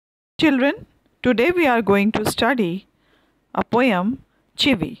Children, today we are going to study a poem,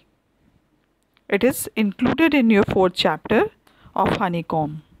 Chivi. It is included in your fourth chapter of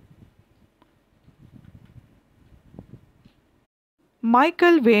Honeycomb.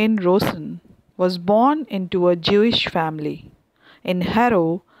 Michael Wayne Rosen was born into a Jewish family in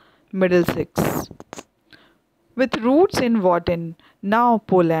Harrow, Middlesex, with roots in what is now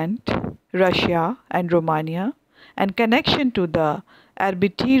Poland, Russia, and Romania, and connection to the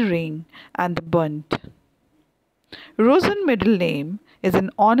Arbiter Ring and the Bund. Rosen's middle name is in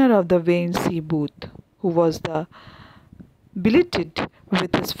honor of the Wayne C. Booth, who was the billeted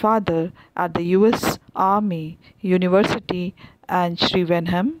with his father at the U.S. Army University and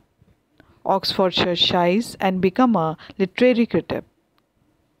Shrivenham, Oxfordshire Shires, and become a literary critic.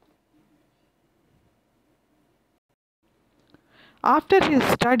 After his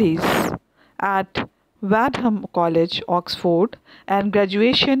studies at VII College, Oxford, and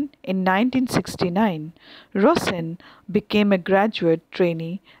graduation in 1969, Rosen became a graduate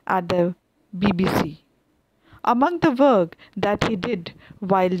trainee at the BBC. Among the work that he did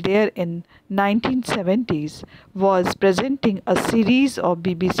while there in 1970s was presenting a series of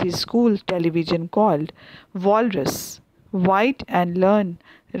BBC school television called Walrus, Write and Learn,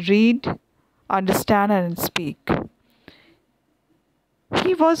 Read, Understand and Speak.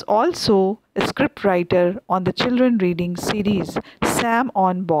 He was also a scriptwriter on the children reading series Sam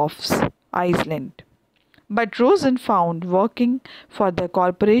on Boffs Island. But Rosen found working for the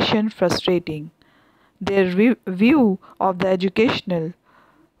corporation frustrating. Their view of the educational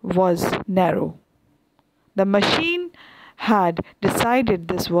was narrow. The machine had decided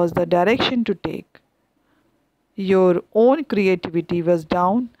this was the direction to take. Your own creativity was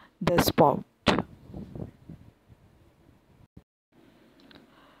down the spout.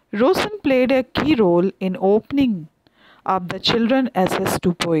 Rosen played a key role in opening up the children access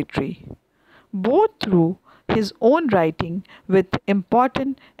to poetry, both through his own writing with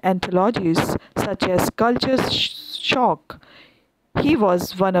important anthologies such as Culture Shock. He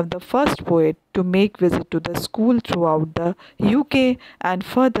was one of the first poets to make visit to the school throughout the UK and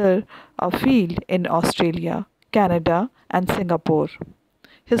further afield in Australia, Canada and Singapore.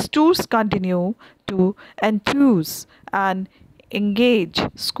 His tours continue to enthuse and engage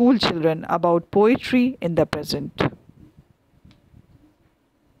school children about poetry in the present.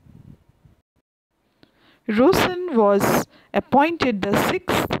 Rosen was appointed the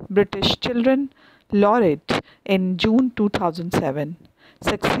 6th British Children Laureate in June 2007,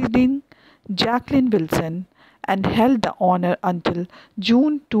 succeeding Jacqueline Wilson, and held the honour until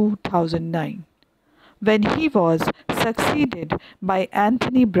June 2009, when he was succeeded by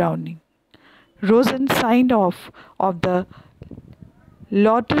Anthony Browning. Rosen signed off of the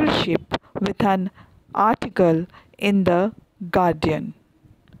laureateship with an article in The Guardian,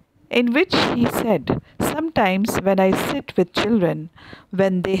 in which he said, "Sometimes when I sit with children,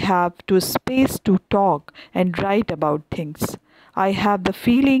 when they have to space to talk and write about things, I have the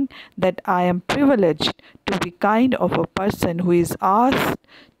feeling that I am privileged to be kind of a person who is asked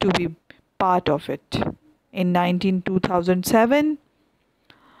to be part of it." In 2007,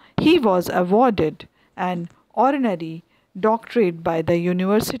 he was awarded an honorary doctorate by the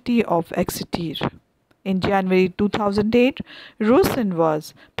University of Exeter. In January 2008, Rosen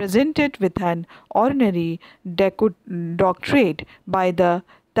was presented with an honorary doctorate by the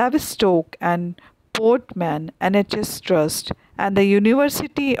Tavistock and Portman NHS Trust and the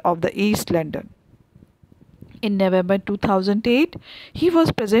University of the East London. In November 2008, he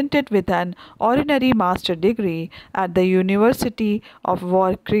was presented with an honorary master degree at the University of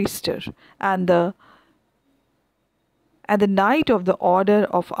Worcester and the Knight of the Order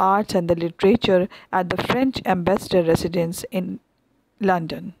of Arts and the Literature at the French Ambassador Residence in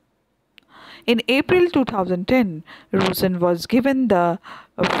London. In April 2010, Rosen was given the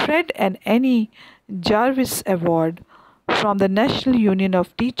Fred and Annie Jarvis Award from the National Union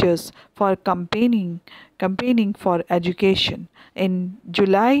of Teachers for campaigning for education. In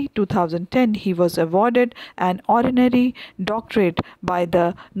July 2010, he was awarded an honorary doctorate by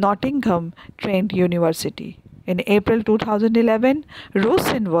the Nottingham Trent University. In April 2011,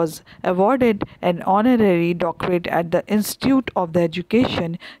 Rosen was awarded an honorary doctorate at the Institute of the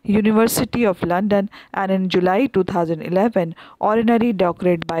Education, University of London, and in July 2011, honorary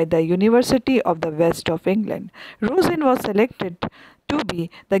doctorate by the University of the West of England. Rosen was selected to be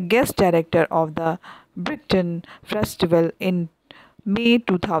the guest director of the Brighton Festival in May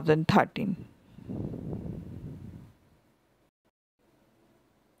 2013.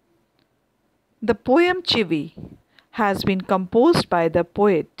 The poem Chivi has been composed by the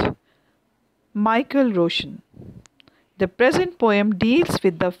poet Michael Rosen. The present poem deals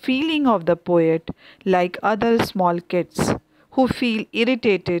with the feeling of the poet, like other small kids who feel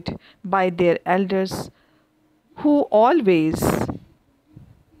irritated by their elders, who always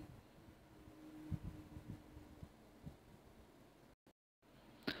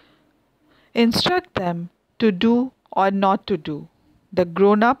instruct them to do or not to do. The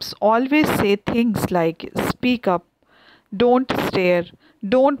grown ups always say things like speak up, don't stare,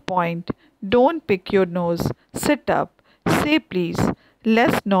 don't point, don't pick your nose, sit up, say please,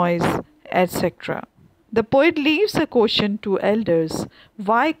 less noise, etc. The poet leaves a question to elders: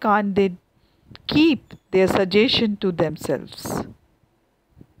 why can't they keep their suggestion to themselves?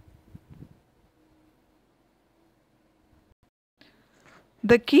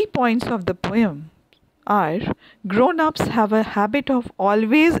 The key points of the poem are: grown ups have a habit of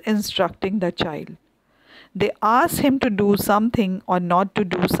always instructing the child. They ask him to do something or not to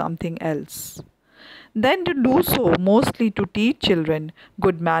do something else. Then to do so mostly to teach children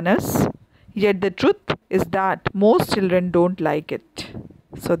good manners. Yet the truth is that most children don't like it.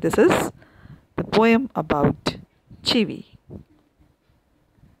 So this is the poem about Chivi.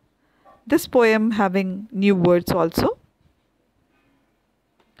 This poem having new words also.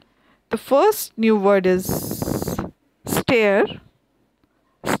 The first new word is stare.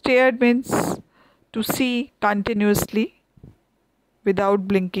 Stare means to see continuously without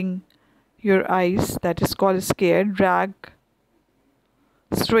blinking your eyes. That is called stare. Drag,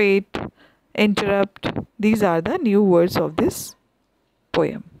 straight, interrupt. These are the new words of this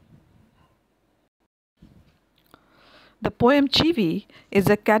poem. The poem Chivi is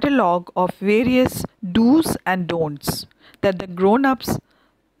a catalogue of various do's and don'ts that the grown ups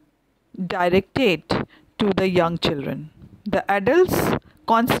directed to the young children. The adults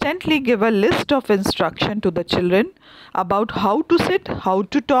constantly give a list of instruction to the children about how to sit, how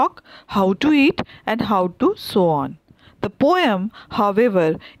to talk, how to eat, and how to so on. The poem,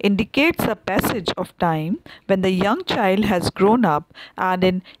 however, indicates a passage of time when the young child has grown up and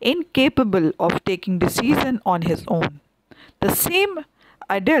is incapable of taking decision on his own. The same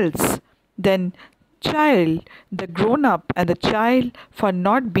adults then child the grown up and the child for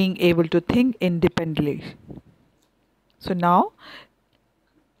not being able to think independently. So now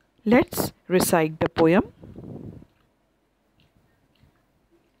let's recite the poem.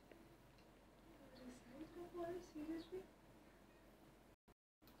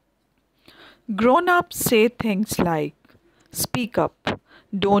 Grown ups say things like speak up,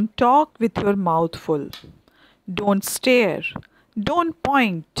 don't talk with your mouth full, don't stare, don't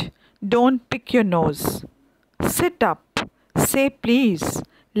point, don't pick your nose, sit up, say please,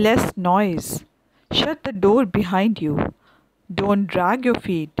 less noise, shut the door behind you, don't drag your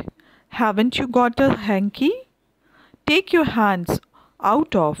feet, haven't you got a hanky? Take your hands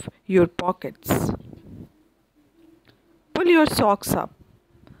out of your pockets, pull your socks up,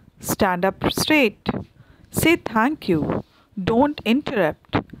 stand up straight, say thank you, don't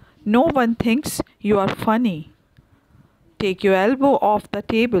interrupt, no one thinks you are funny. Take your elbow off the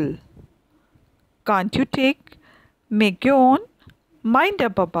table. Can't you make your own? Mind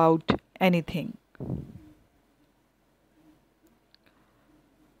up about anything.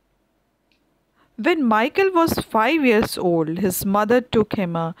 When Michael was 5 years old, his mother took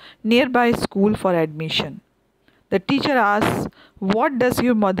him a nearby school for admission. The teacher asked, "What does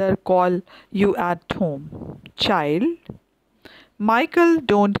your mother call you at home?" "Child." "Michael,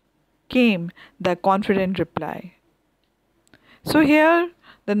 don't," came the confident reply. So here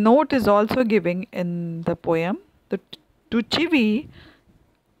the note is also giving in the poem. To chivi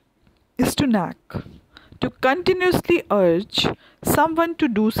is to nag, to continuously urge someone to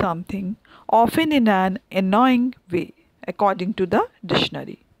do something, often in an annoying way, according to the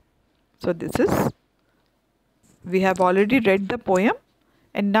dictionary. So we have already read the poem,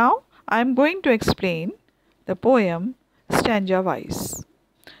 and now I am going to explain the poem stanza wise.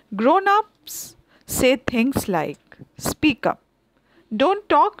 Grown ups say things like speak up, don't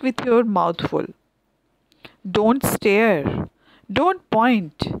talk with your mouth full, don't stare, don't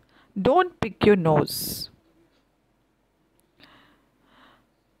point, don't pick your nose.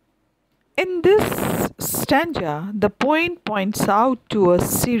 In this stanza, the poet points out to a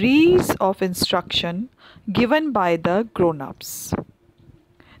series of instruction given by the grown-ups.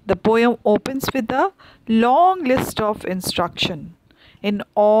 The poem opens with a long list of instruction in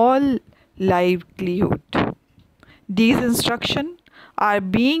all livelihood. These instructions are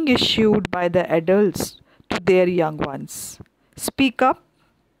being issued by the adults to their young ones. Speak up,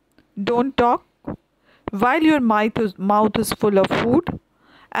 don't talk, while your mouth is full of food,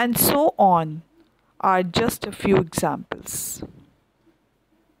 and so on are just a few examples.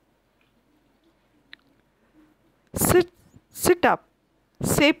 Sit, sit up.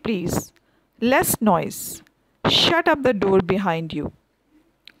 Say please. Less noise. Shut up the door behind you.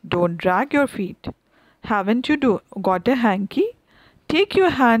 Don't drag your feet. Haven't you got a hanky? Take your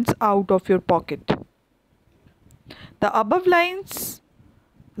hands out of your pocket. The above lines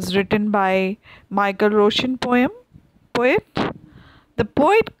is written by Michael Roshan poet. The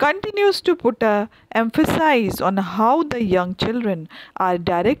poet continues to put a emphasis on how the young children are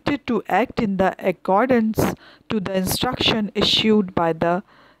directed to act in the accordance to the instruction issued by the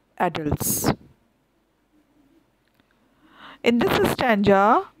adults. In this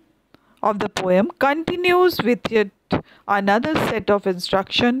stanza of the poem continues with yet another set of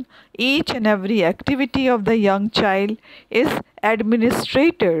instruction. Each and every activity of the young child is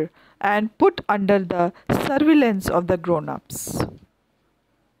administrated and put under the surveillance of the grown-ups.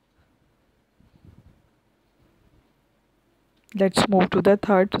 Let's move to the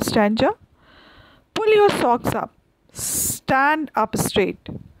third stanza. Pull your socks up. Stand up straight.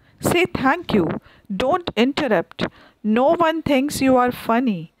 Say thank you. Don't interrupt. No one thinks you are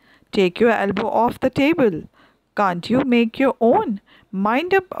funny. Take your elbow off the table. Can't you make your own?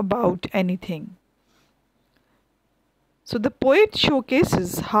 Mind up about anything. So the poet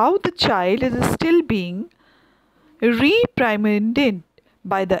showcases how the child is still being reprimanded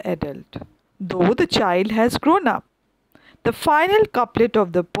by the adult, though the child has grown up. The final couplet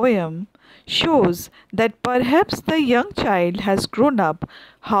of the poem shows that perhaps the young child has grown up,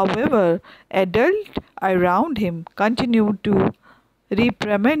 however, adults around him continue to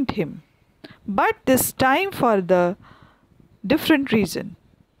reprimand him. But this time for the different reason.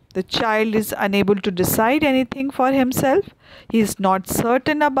 The child is unable to decide anything for himself. He is not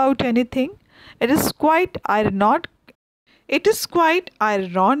certain about anything. It is quite ironical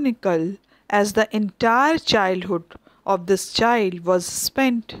as the entire childhood of this child was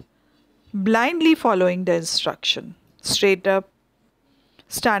spent blindly following the instruction. Straight up,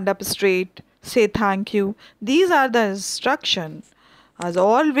 stand up straight, say thank you. These are the instructions as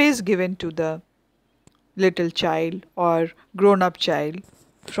always given to the little child or grown up child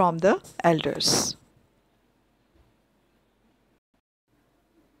from the elders.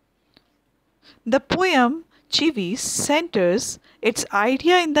 The poem Chivi centers its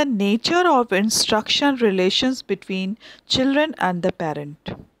idea in the nature of instruction relations between children and the parent.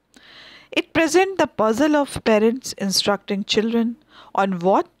 It presents the puzzle of parents instructing children on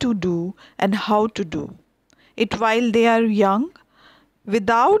what to do and how to do it while they are young,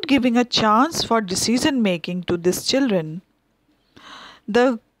 without giving a chance for decision making to these children.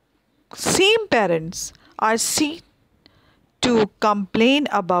 The same parents are seen to complain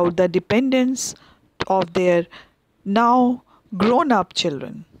about the dependence of their now grown up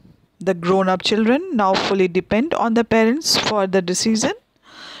children. The grown up children now fully depend on the parents for the decision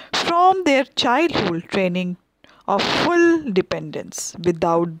from their childhood training of full dependence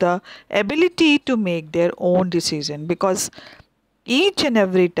without the ability to make their own decision, because each and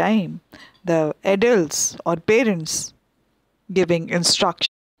every time the adults or parents giving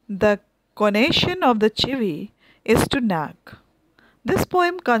instruction, the connotation of the chivi is to nag. This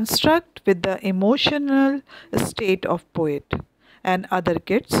poem constructs with the emotional state of poet and other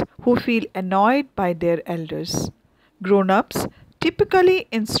kids who feel annoyed by their elders. Grown-ups typically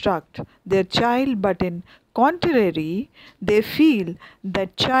instruct their child, but in contrary, they feel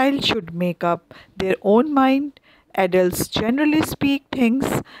that child should make up their own mind. Adults generally speak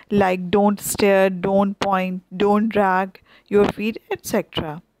things like don't stare, don't point, don't drag your feet,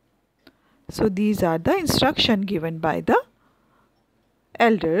 etc. So these are the instruction given by the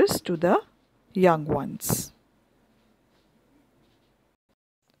elders to the young ones.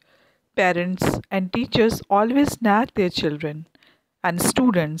 Parents and teachers always nag their children and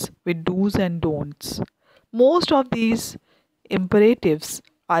students with do's and don'ts. Most of these imperatives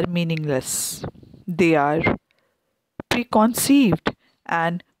are meaningless. They are preconceived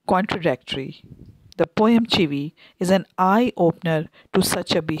and contradictory. The poem Chivi is an eye opener to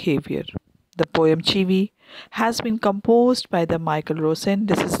such a behavior. The poem Chivi has been composed by the Michael Rosen.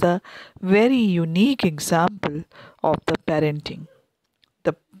 This is the very unique example of the parenting.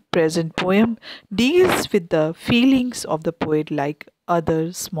 The present poem deals with the feelings of the poet like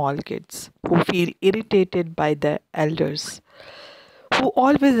other small kids who feel irritated by the elders, who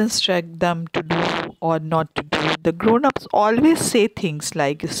always instruct them to do or not to do. The grown-ups always say things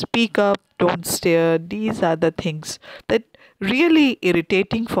like speak up, don't stare. These are the things that really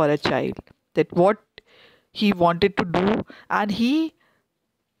irritating for a child, that what he wanted to do and he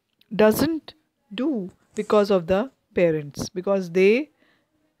doesn't do because of the parents, because they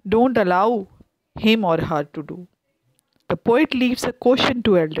don't allow him or her to do. The poet leaves a question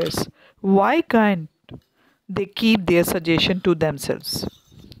to elders: why can't they keep their suggestion to themselves.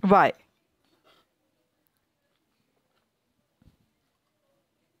 Why?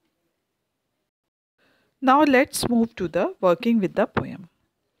 Now let's move to the working with the poem.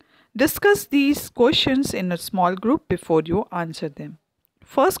 Discuss these questions in a small group before you answer them.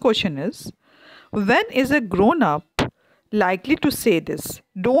 First question is, when is a grown up likely to say this?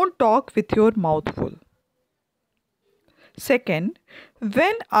 Don't talk with your mouth full. Second,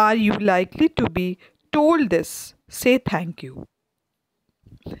 when are you likely to be told this? Say thank you.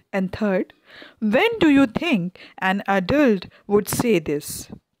 And third, when do you think an adult would say this?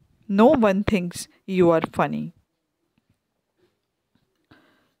 No one thinks you are funny.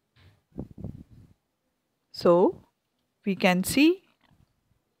 So, we can see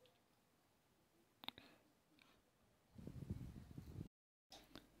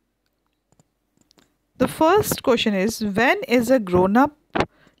the first question is, when is a grown up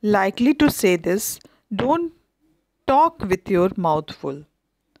likely to say this? Don't talk with your mouth full.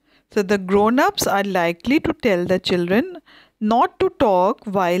 So the grown ups are likely to tell the children not to talk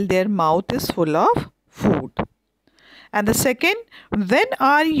while their mouth is full of food. And the second, when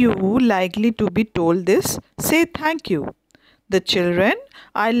are you likely to be told this? Say thank you. The children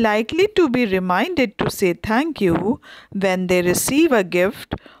are likely to be reminded to say thank you when they receive a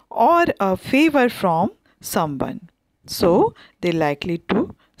gift or a favor from someone. So they likely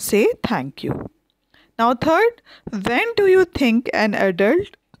to say thank you. Now third, when do you think an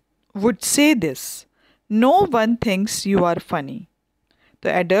adult would say this? No one thinks you are funny.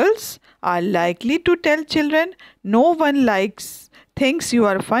 The adults are likely to tell children no one thinks you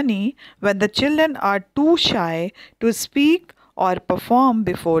are funny when the children are too shy to speak or perform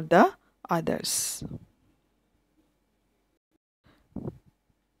before the others.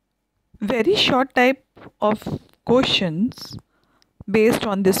 Very short type of questions based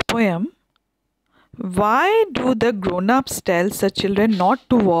on this poem. Why do the grown-ups tell the children not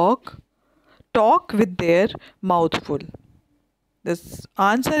to talk with their mouth full? This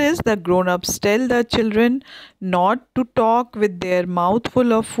answer is the grown-ups tell the children not to talk with their mouth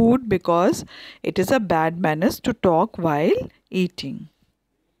full of food because it is a bad manners to talk while eating.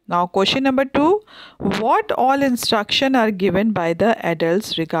 Now question number 2. What all instruction are given by the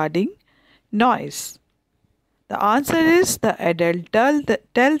adults regarding noise? The answer is the adult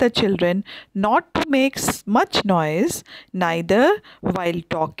tell the children not to make much noise neither while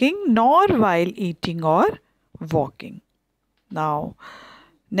talking nor while eating or walking. Now,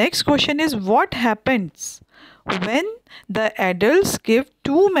 next question is, what happens when the adults give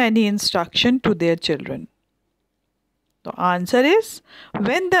too many instruction to their children? The answer is,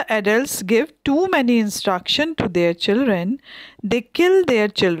 when the adults give too many instruction to their children, they kill their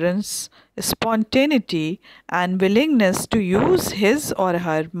children's spontaneity and willingness to use his or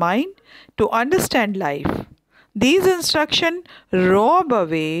her mind to understand life. These instructions rob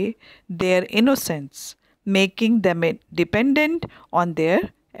away their innocence, making them dependent on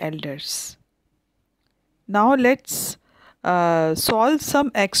their elders. Now let's solve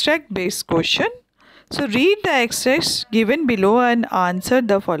some extract based question. So read the extracts given below and answer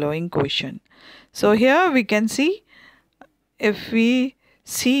the following question. So here we can see, if we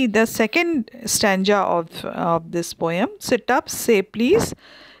see the second stanza of this poem, sit up, say please,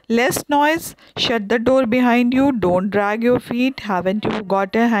 less noise, shut the door behind you, don't drag your feet, haven't you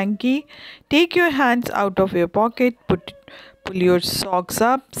got a hanky, take your hands out of your pocket, pull your socks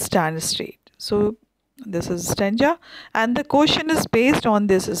up, stand straight. So this is stanza, and the question is based on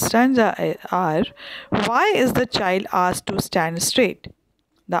this stanza are, why is the child asked to stand straight?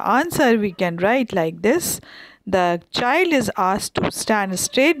 The answer we can write like this: the child is asked to stand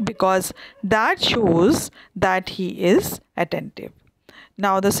straight because that shows that he is attentive.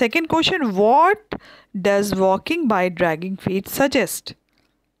 Now the second question, what does walking by dragging feet suggest?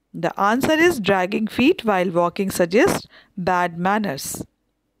 The answer is, dragging feet while walking suggests bad manners.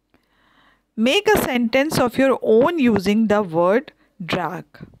 Make a sentence of your own using the word drag.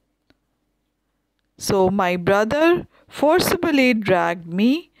 So, my brother forcibly dragged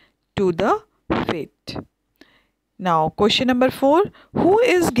me to the pit. Now, question number 4. Who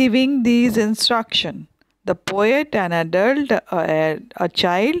is giving these instructions? The poet, an adult, a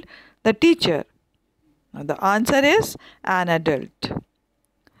child, the teacher? Now, the answer is an adult.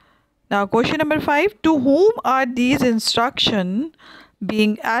 Now, question number 5. To whom are these instructions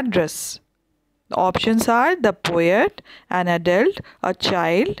being addressed? The options are the poet, an adult, a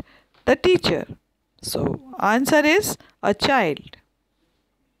child, the teacher. So, answer is a child.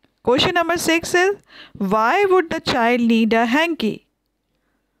 Question number 6 is, why would the child need a hanky?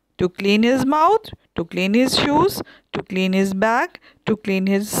 To clean his mouth, to clean his shoes, to clean his back, to clean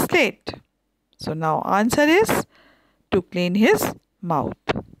his slate. So now answer is to clean his mouth.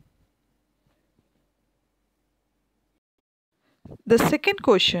 The second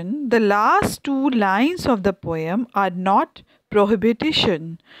question, the last two lines of the poem are not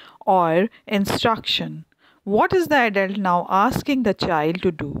prohibition or instruction. What is the adult now asking the child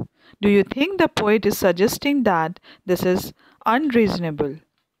to do? Do you think the poet is suggesting that this is unreasonable?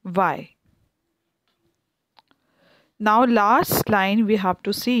 Why? Now, last line we have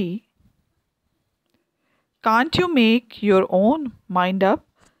to see. Can't you make your own mind up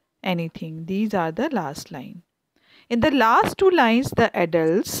anything? These are the last line. In the last two lines, the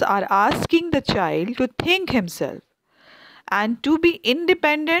adults are asking the child to think himself and to be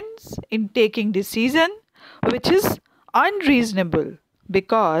independent in taking decision, which is unreasonable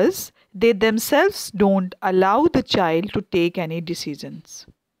because they themselves don't allow the child to take any decisions.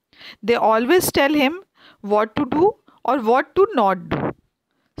 They always tell him what to do or what to not do.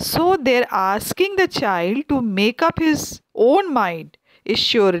 So they're asking the child to make up his own mind is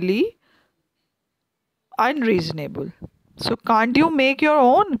surely unreasonable. So can't you make your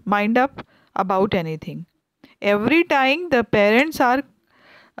own mind up about anything? Every time the parents are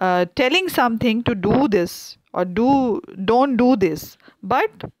telling something to do this or don't do this, but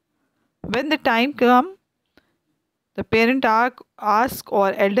when the time comes, the parent ask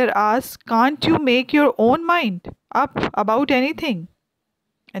or elder ask, can't you make your own mind up about anything?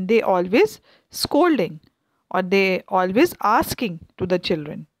 And they always scolding or they always asking to the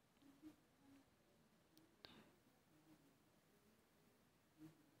children.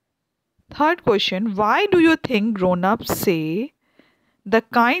 Third question, why do you think grown-ups say the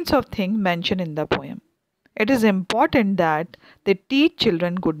kinds of things mentioned in the poem? It is important that they teach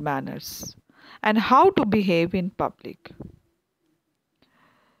children good manners and how to behave in public.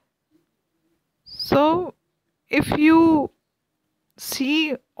 So, if you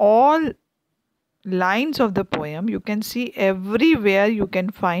see all lines of the poem, you can see everywhere you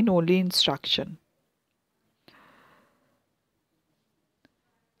can find only instruction.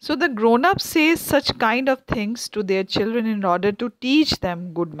 So the grown-ups say such kind of things to their children in order to teach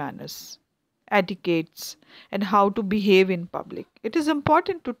them good manners, etiquettes, and how to behave in public. It is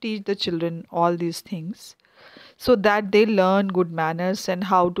important to teach the children all these things so that they learn good manners and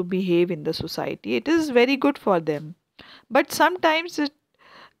how to behave in the society. It is very good for them. But sometimes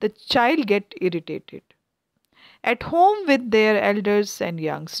the child get irritated. At home with their elders and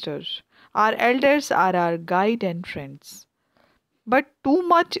youngsters, our elders are our guide and friends. But too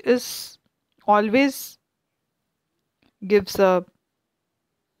much is always gives a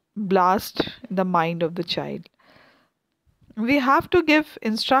blast in the mind of the child. We have to give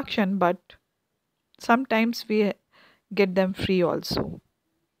instruction, but sometimes we get them free also.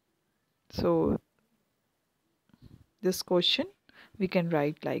 So this question we can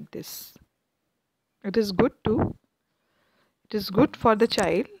write like this. It is good too. It is good for the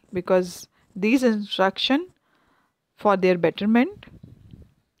child because these instruction for their betterment,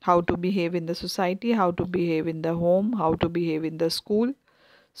 how to behave in the society, how to behave in the home, how to behave in the school.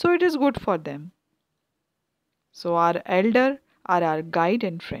 So it is good for them. So our elder are our guide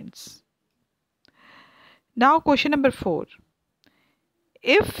and friends. Now question number 4.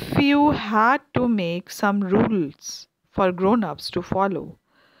 If you had to make some rules for grown-ups to follow,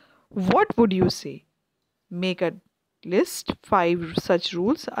 what would you say? Make a list 5 such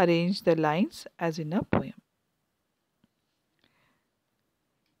rules, arrange the lines as in a poem.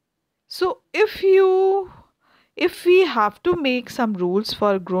 So if we have to make some rules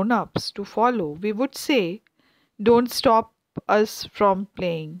for grown-ups to follow, we would say, don't stop us from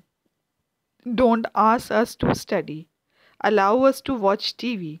playing. Don't ask us to study. Allow us to watch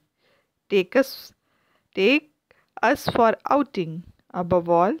TV. Take us for outing. Above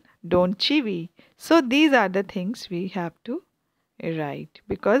all, don't chivi. So these are the things we have to write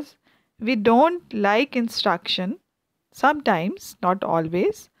because we don't like instruction sometimes, not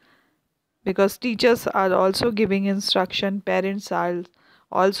always. Because teachers are also giving instruction, parents are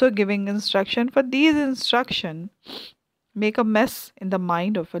also giving instruction. For these instruction make a mess in the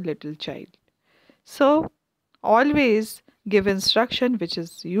mind of a little child. So always give instruction which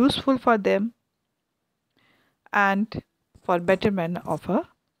is useful for them and for betterment of a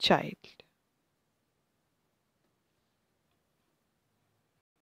child.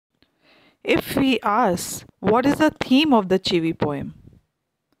 If we ask, what is the theme of the Chivi poem?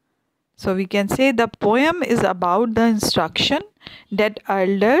 So we can say the poem is about the instruction that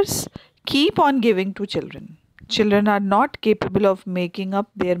elders keep on giving to children. Children are not capable of making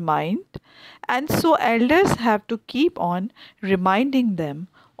up their mind, and so elders have to keep on reminding them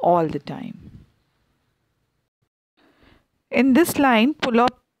all the time. In this line, pull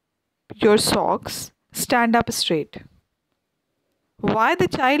up your socks, stand up straight. Why the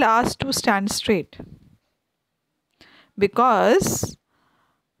child asked to stand straight? Because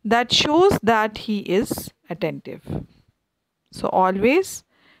that shows that he is attentive. So always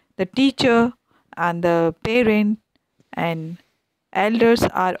the teacher and the parent and elders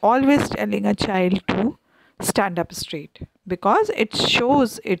are always telling a child to stand up straight because it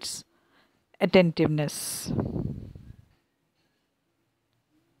shows its attentiveness.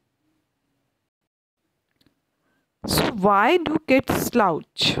 So why do kids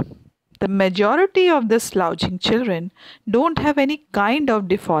slouch? The majority of the slouching children don't have any kind of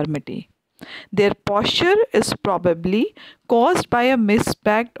deformity. Their posture is probably caused by a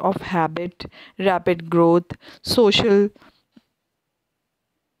mismatch of habit, rapid growth, social.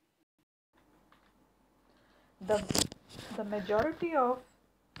 The, the majority of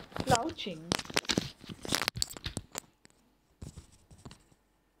slouching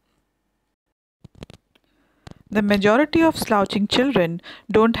The majority of slouching children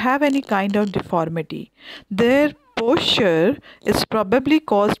don't have any kind of deformity. Their posture is probably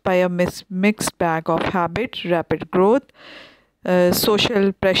caused by a mixed bag of habit, rapid growth,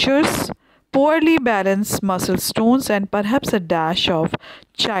 social pressures, poorly balanced muscle tones, and perhaps a dash of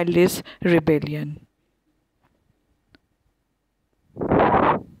childish rebellion.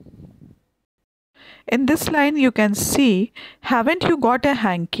 In this line, you can see, haven't you got a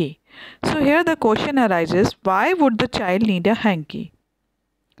hanky? So here the question arises, why would the child need a hanky?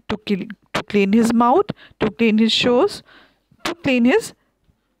 To clean his mouth, to clean his shoes, to clean his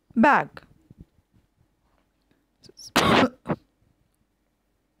bag.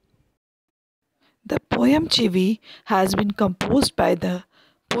 The poem Chivi has been composed by the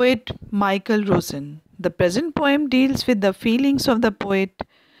poet Michael Rosen. The present poem deals with the feelings of the poet,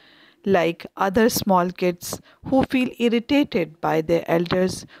 like other small kids who feel irritated by their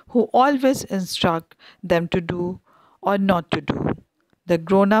elders who always instruct them to do or not to do. The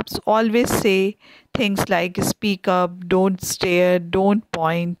grown ups always say things like speak up, don't stare, don't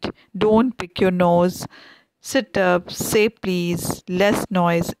point, don't pick your nose, sit up, say please, less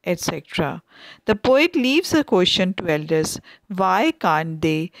noise, etc. The poet leaves a question to elders, why can't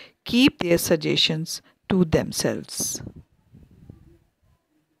they keep their suggestions to themselves?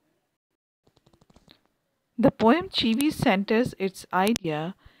 The poem Chivi centers its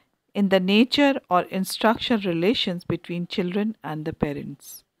idea in the nature or instruction relations between children and the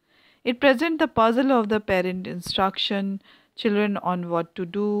parents. It presents the puzzle of the parent instruction children on what to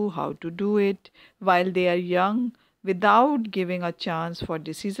do, how to do it while they are young without giving a chance for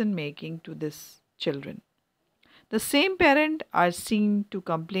decision making to these children. The same parent are seen to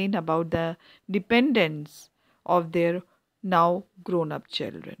complain about the dependence of their now grown up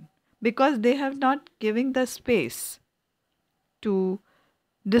children because they have not given the space to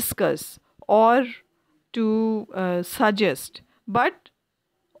discuss or to suggest, but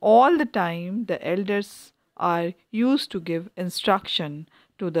all the time the elders are used to give instruction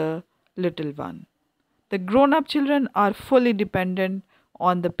to the little one. The grown up children are fully dependent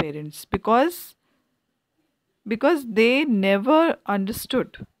on the parents because they never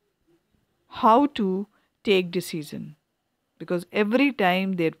understood how to take decision, because every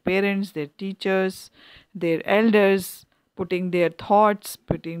time their parents, their teachers, their elders putting their thoughts,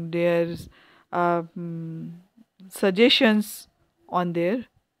 putting their uh, mm, suggestions on their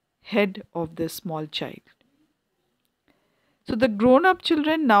head of the small child. So the grown up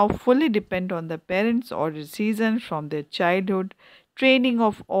children now fully depend on the parents or decision from their childhood training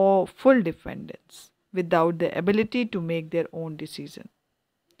of all full dependence without the ability to make their own decision.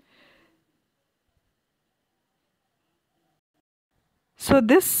 So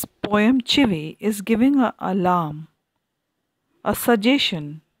this poem Chivi is giving an alarm, a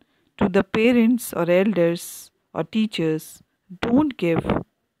suggestion to the parents or elders or teachers, don't give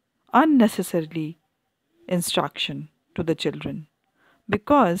unnecessarily instruction to the children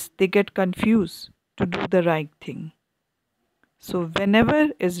because they get confused to do the right thing. So whenever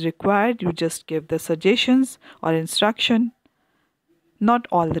is required, you just give the suggestions or instruction, not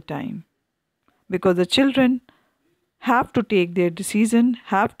all the time, because the children have to take their decision,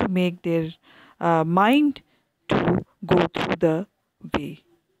 have to make their mind to go through the way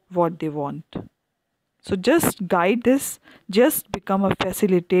what they want. So just guide this, just become a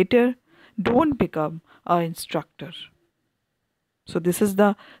facilitator, don't become an instructor. So this is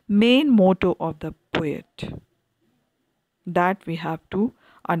the main motto of the poet that we have to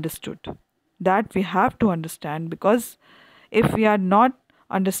understood, that we have to understand, because if we are not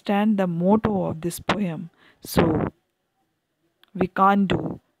understand the motto of this poem, so we can't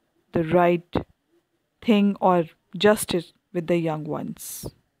do the right thing or justice with the young ones.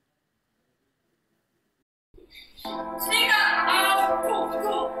 Sneaker,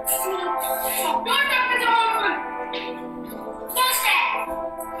 go. Your